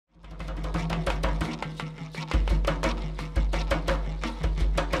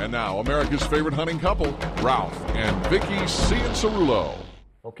And now, America's favorite hunting couple, Ralph and Vicky Cianciarulo.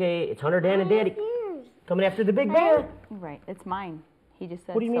 Okay, it's Hunter, Dan, and Daddy. Coming after the big bear. Right, it's mine. He just said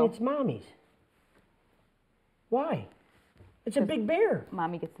so. What do you mean it's Mommy's? Why? It's a big bear.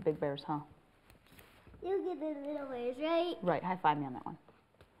 Mommy gets the big bears, huh? You get the little bears, right? Right, high five me on that one.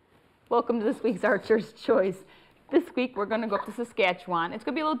 Welcome to this week's Archer's Choice. This week we're going to go up to Saskatchewan. It's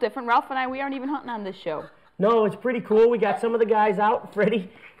going to be a little different. Ralph and I, we aren't even hunting on this show. No, it's pretty cool. We got some of the guys out. Freddie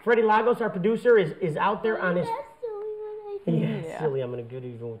Lagos, our producer, is out there on his... Yeah, silly. I'm going to get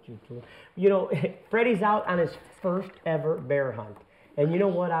even with you too. You know, Freddie's out on his first ever bear hunt. And you know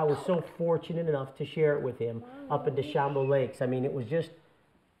what? I was so fortunate enough to share it with him up at Deschambault Lakes. I mean, it was just,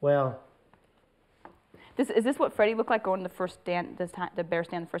 well... Is this what Freddie looked like going to the first stand, the bear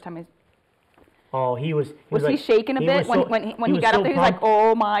stand the first time? Oh, he was Was like, he shaking a bit when he got up there? He was like,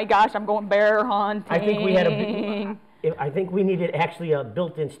 "Oh my gosh, I'm going bear hunting." I think we had I think we needed actually a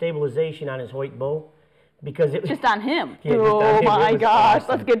built-in stabilization on his Hoyt bow, because it was just on him. Yeah, oh my gosh,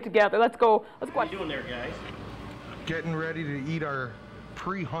 awesome. Let's get together. Let's go. Let's go. What are you doing there, guys? Getting ready to eat our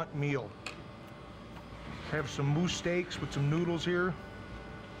pre-hunt meal. Have some moose steaks with some noodles here.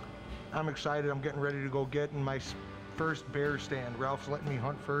 I'm excited. I'm getting ready to go get in my first bear stand. Ralph's letting me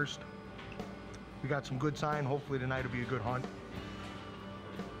hunt first. We got some good sign. Hopefully tonight will be a good hunt.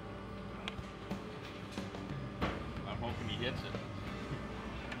 I'm hoping he hits it.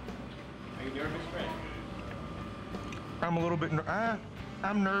 Are you nervous, Fred? I'm a little bit,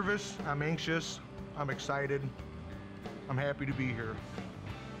 I'm nervous. I'm anxious. I'm excited. I'm happy to be here.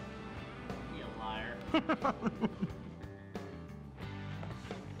 You liar.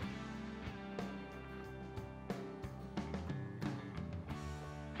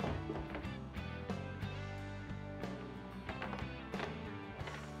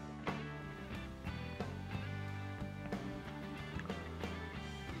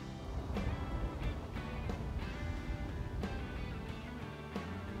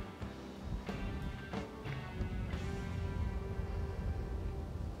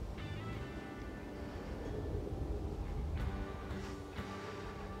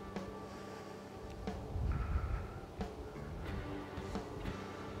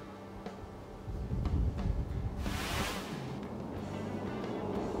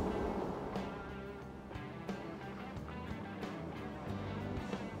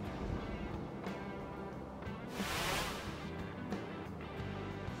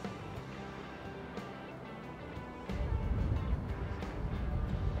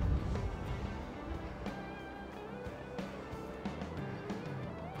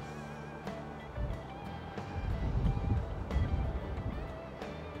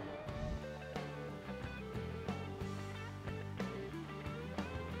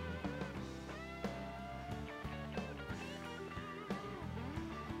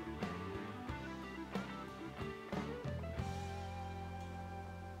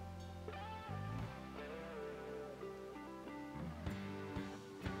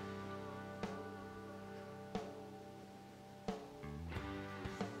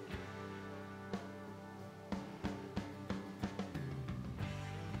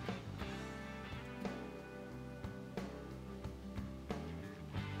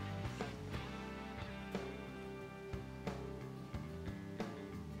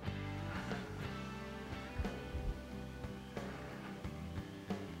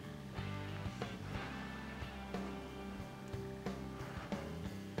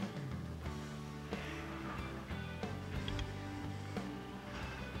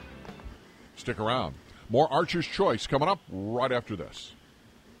 Stick around. More Archer's Choice coming up right after this.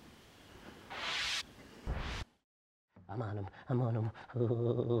 I'm on him. I'm on him.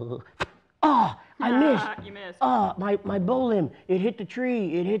 Oh, I missed. You missed. Oh, my bow limb. It hit the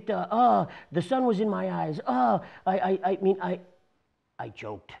tree. It hit the sun was in my eyes. I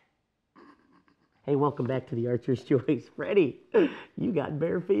choked. Hey, welcome back to the Archer's Choice. Freddie, you got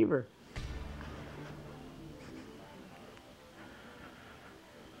bear fever.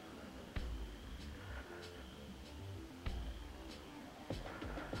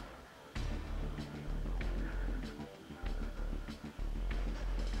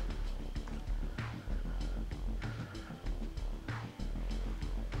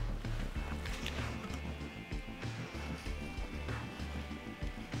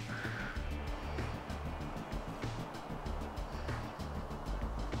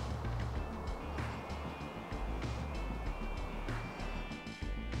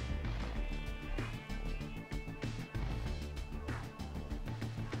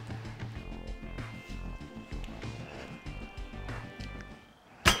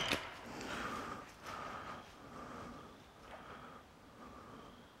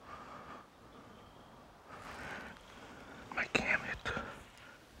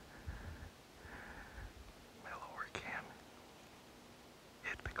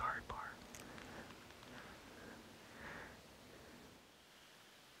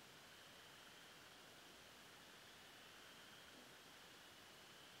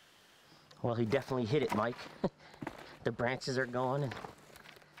 Well, he definitely hit it, Mike. The branches are going and...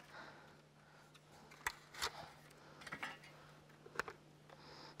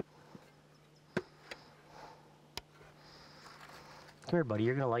 Come here, buddy.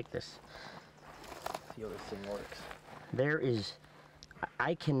 You're going to like this. See how this thing works. There is...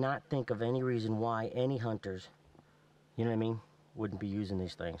 I cannot think of any reason why any hunters, you know what I mean, wouldn't be using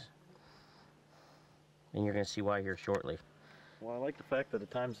these things. And you're going to see why here shortly. Well, I like the fact that it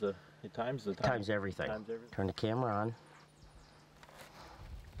times everything. Times everything. Times everything. Turn the camera on.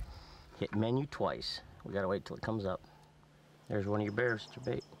 Hit menu twice. We gotta wait till it comes up. There's one of your bears. It's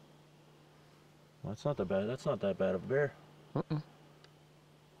your bait. Well, that's not that bad. That's not that bad of a bear.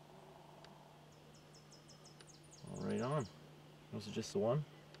 Right on. Was it just the one?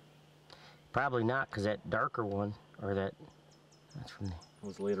 Probably not, because that darker one, or that's from the... It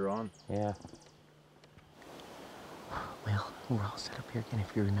was later on. Yeah. Well, we're all set up here again.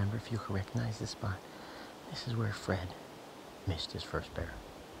 If you remember, if you can recognize this spot, this is where Fred missed his first bear.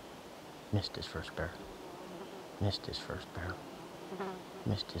 Missed his first bear. Missed his first bear.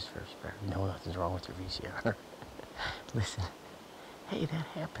 Missed his first bear. No, nothing's wrong with your VCR. Listen, hey, that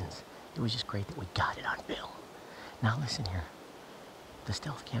happens. It was just great that we got it on film. Now listen here. The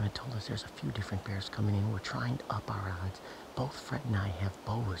stealth cam had told us there's a few different bears coming in. We're trying to up our odds. Both Fred and I have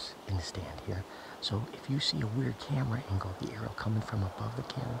bows in the stand here. So if you see a weird camera angle, the arrow coming from above the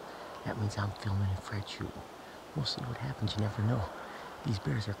camera, that means I'm filming and Fred shooting. We'll see what happens. You never know. These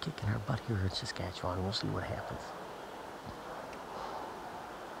bears are kicking our butt here in Saskatchewan. We'll see what happens.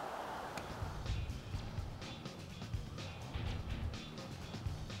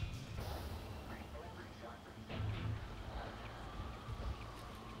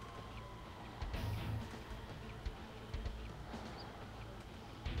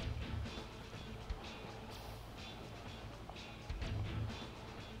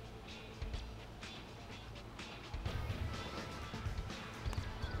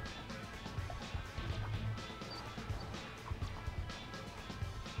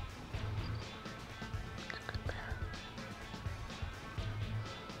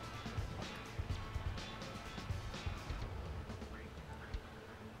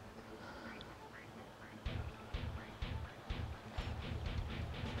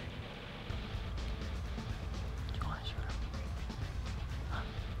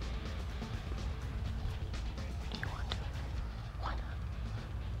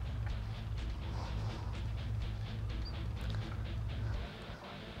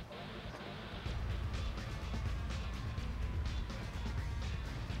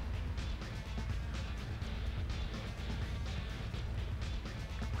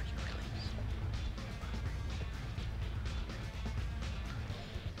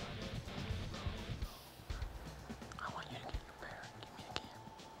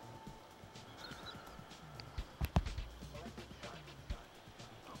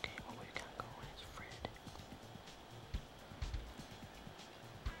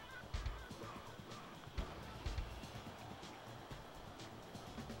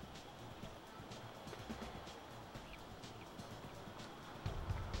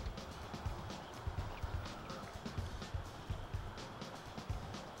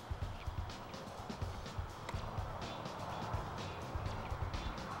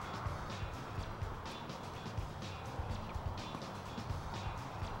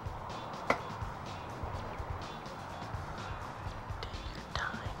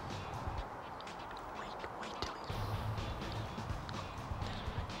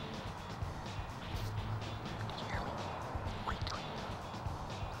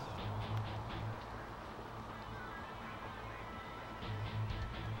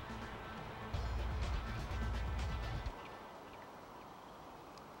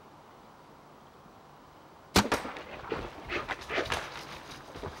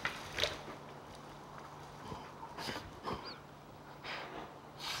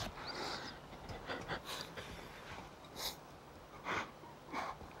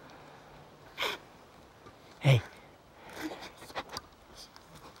 Hey.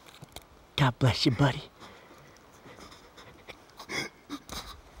 God bless you, buddy.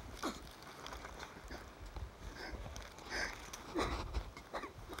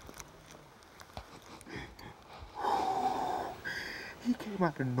 He came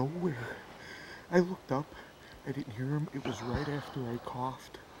out of nowhere. I looked up. I didn't hear him. It was right after I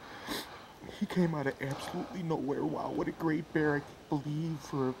coughed. He came out of absolutely nowhere. Wow, what a great bear. I can't believe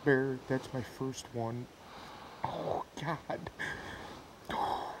for a bear, that's my first one. Oh, God.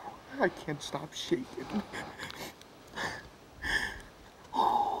 Oh, I can't stop shaking.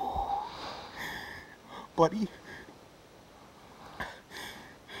 Oh, buddy,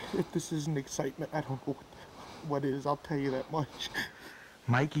 If this isn't excitement, I don't know what is, I'll tell you that much.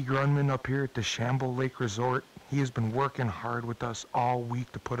 Mikey Grunman up here at the Shamble Lake Resort, he has been working hard with us all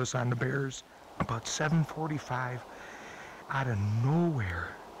week to put us on the bears. About 7:45, out of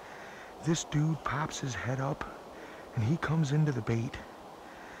nowhere, this dude pops his head up and he comes into the bait.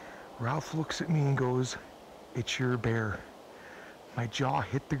 Ralph looks at me and goes, "It's your bear." My jaw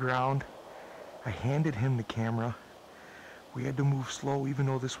hit the ground. I handed him the camera. We had to move slow even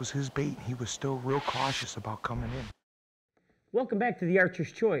though this was his bait. He was still real cautious about coming in. Welcome back to the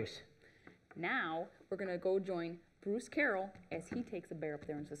Archer's Choice. Now we're gonna go join Bruce Carroll as he takes a bear up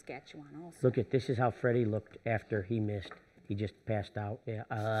there in Saskatchewan also. Look at this is how Freddie looked after he missed. He just passed out.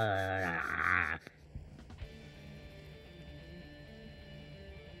 Yeah.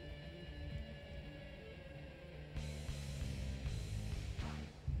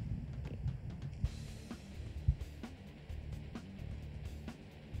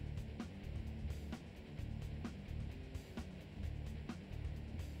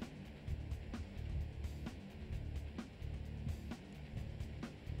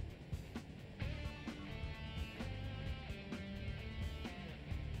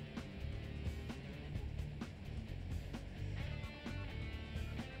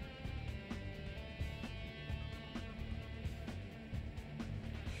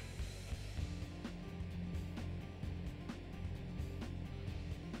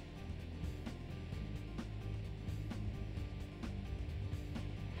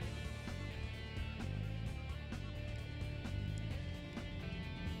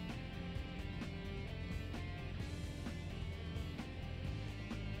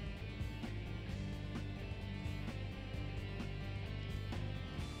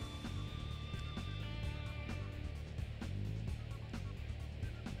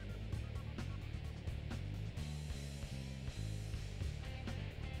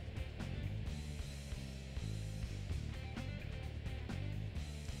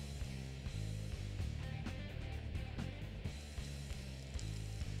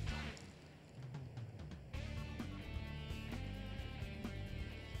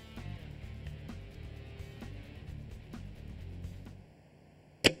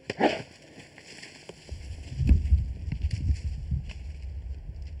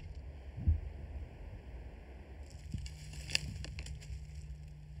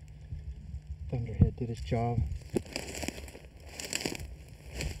 Thunderhead did his job.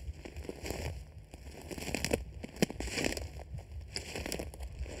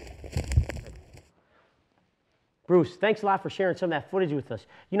 Bruce, thanks a lot for sharing some of that footage with us.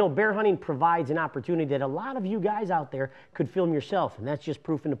 You know, bear hunting provides an opportunity that a lot of you guys out there could film yourself, and that's just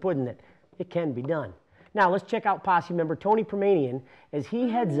proof in the pudding that it can be done. Now, let's check out posse member Tony Permanian as he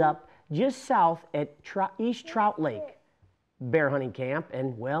heads up just south at East Trout Lake bear hunting camp,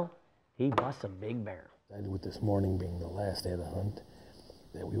 and, well, he busts a big bear. With this morning being the last day of the hunt,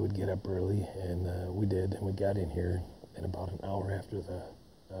 that we would get up early, and we did, and we got in here, and about an hour after the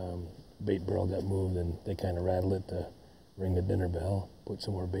bait barrel got moved, and they kind of rattled it to ring the dinner bell, put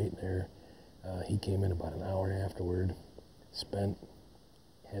some more bait in there. He came in about an hour afterward, spent,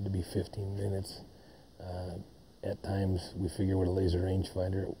 had to be 15 minutes. At times, we figure with a laser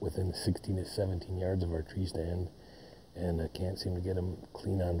rangefinder within 16 to 17 yards of our tree stand, and can't seem to get him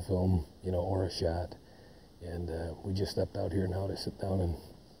clean on film, you know, or a shot. And we just stepped out here now to sit down and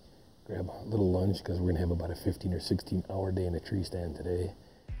grab a little lunch because we're gonna have about a 15 or 16 hour day in the tree stand today.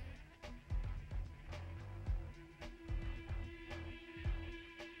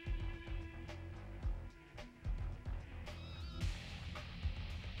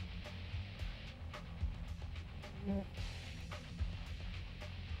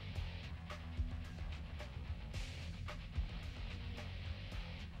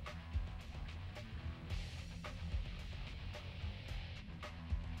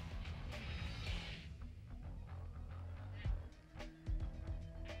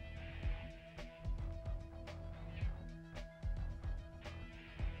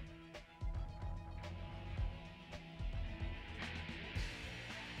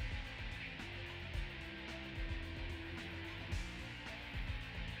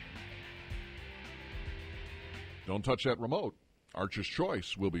 Don't touch that remote. Archer's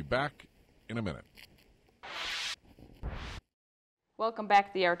Choice will be back in a minute. Welcome back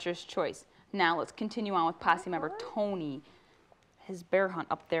to the Archer's Choice. Now let's continue on with posse member Tony, his bear hunt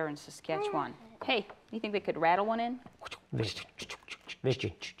up there in Saskatchewan. Hey, you think they could rattle one in?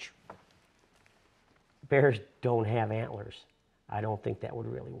 Vicky, bears don't have antlers. I don't think that would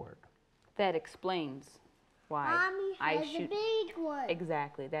really work. That explains why Mommy I has shoot. a big one.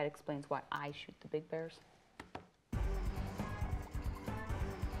 Exactly, that explains why I shoot the big bears.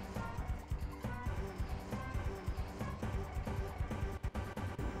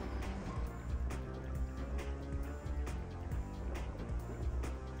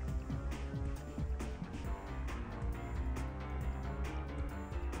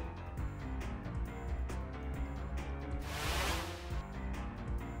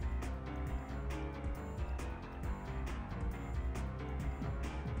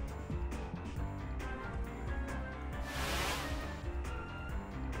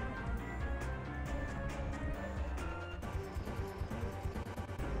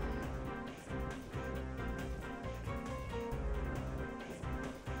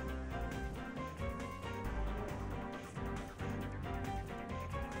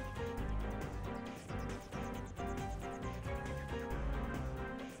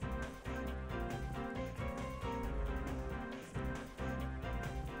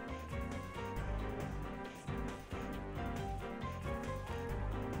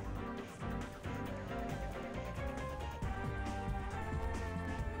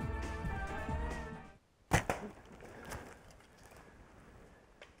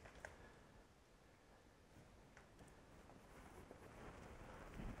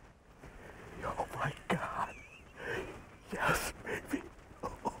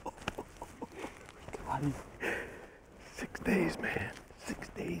 body. 6 days, man. 6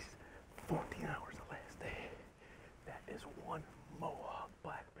 days, 14 hours the last day. That is one Mohawk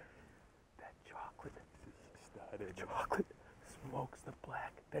black bear. That chocolate, the chocolate smokes the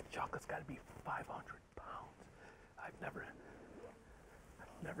black. That chocolate's got to be 500 pounds. I've never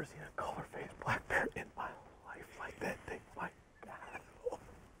seen a color-faced black bear in my life like that thing. My God.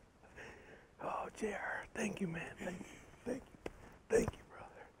 Oh, JR, thank you, man. Thank you,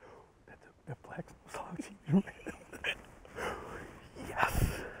 brother. That black belongs to you, man. Yes.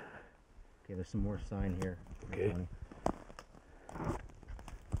 Okay, there's some more sign here. Okay. Tony.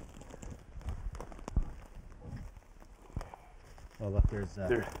 Oh, look, there's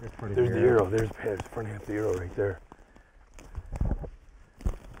part of There's the arrow. There's front half of the arrow right there.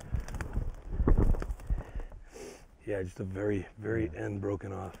 Yeah, just a very, very end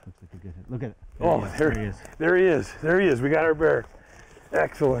broken off. Looks like a good hit. Look at it. Oh, there he is. There he is. There he is. We got our bear.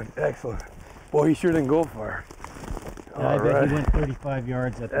 Excellent, excellent. Boy, he sure didn't go far. Yeah, I bet he went 35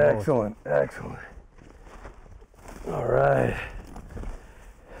 yards at the most. Excellent, excellent. All right.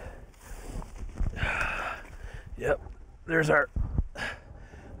 Yep. There's our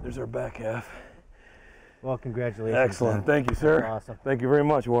back half. Well, congratulations. Excellent. Thank you, sir. That's awesome. Thank you very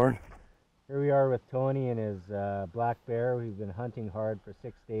much, Warren. Here we are with Tony and his black bear. We've been hunting hard for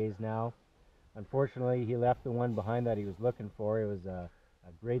 6 days now. Unfortunately, he left the one behind that he was looking for. It was a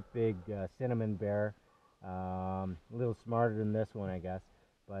great big cinnamon bear. A little smarter than this one, I guess.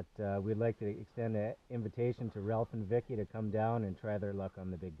 But we'd like to extend an invitation to Ralph and Vicky to come down and try their luck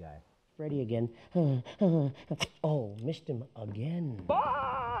on the big guy. Freddie again. Oh, missed him again.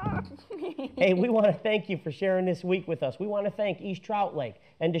 Hey, we want to thank you for sharing this week with us. We want to thank East Trout Lake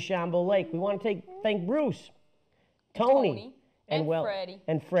and DeChambeau Lake. We want to thank Bruce, Tony, and Freddie.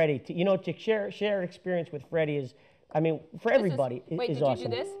 And Freddie. You know, to share experience with Freddie is, I mean, for everybody, is wait, did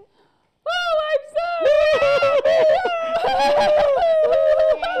awesome. you do this? Oh, I'm sorry!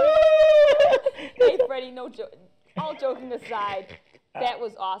 Hey, Freddie, no joke. All joking aside, that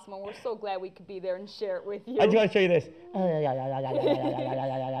was awesome, and we're so glad we could be there and share it with you. I just want to show you this. If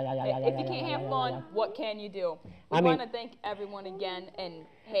you can't have fun, what can you do? We want to thank everyone again, and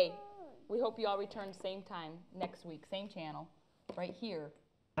hey, we hope you all return same time next week, same channel, right here.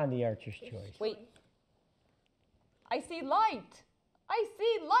 On the Archer's Choice. Wait. I see light. I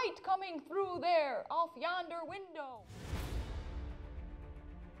see light coming through there, off yonder window.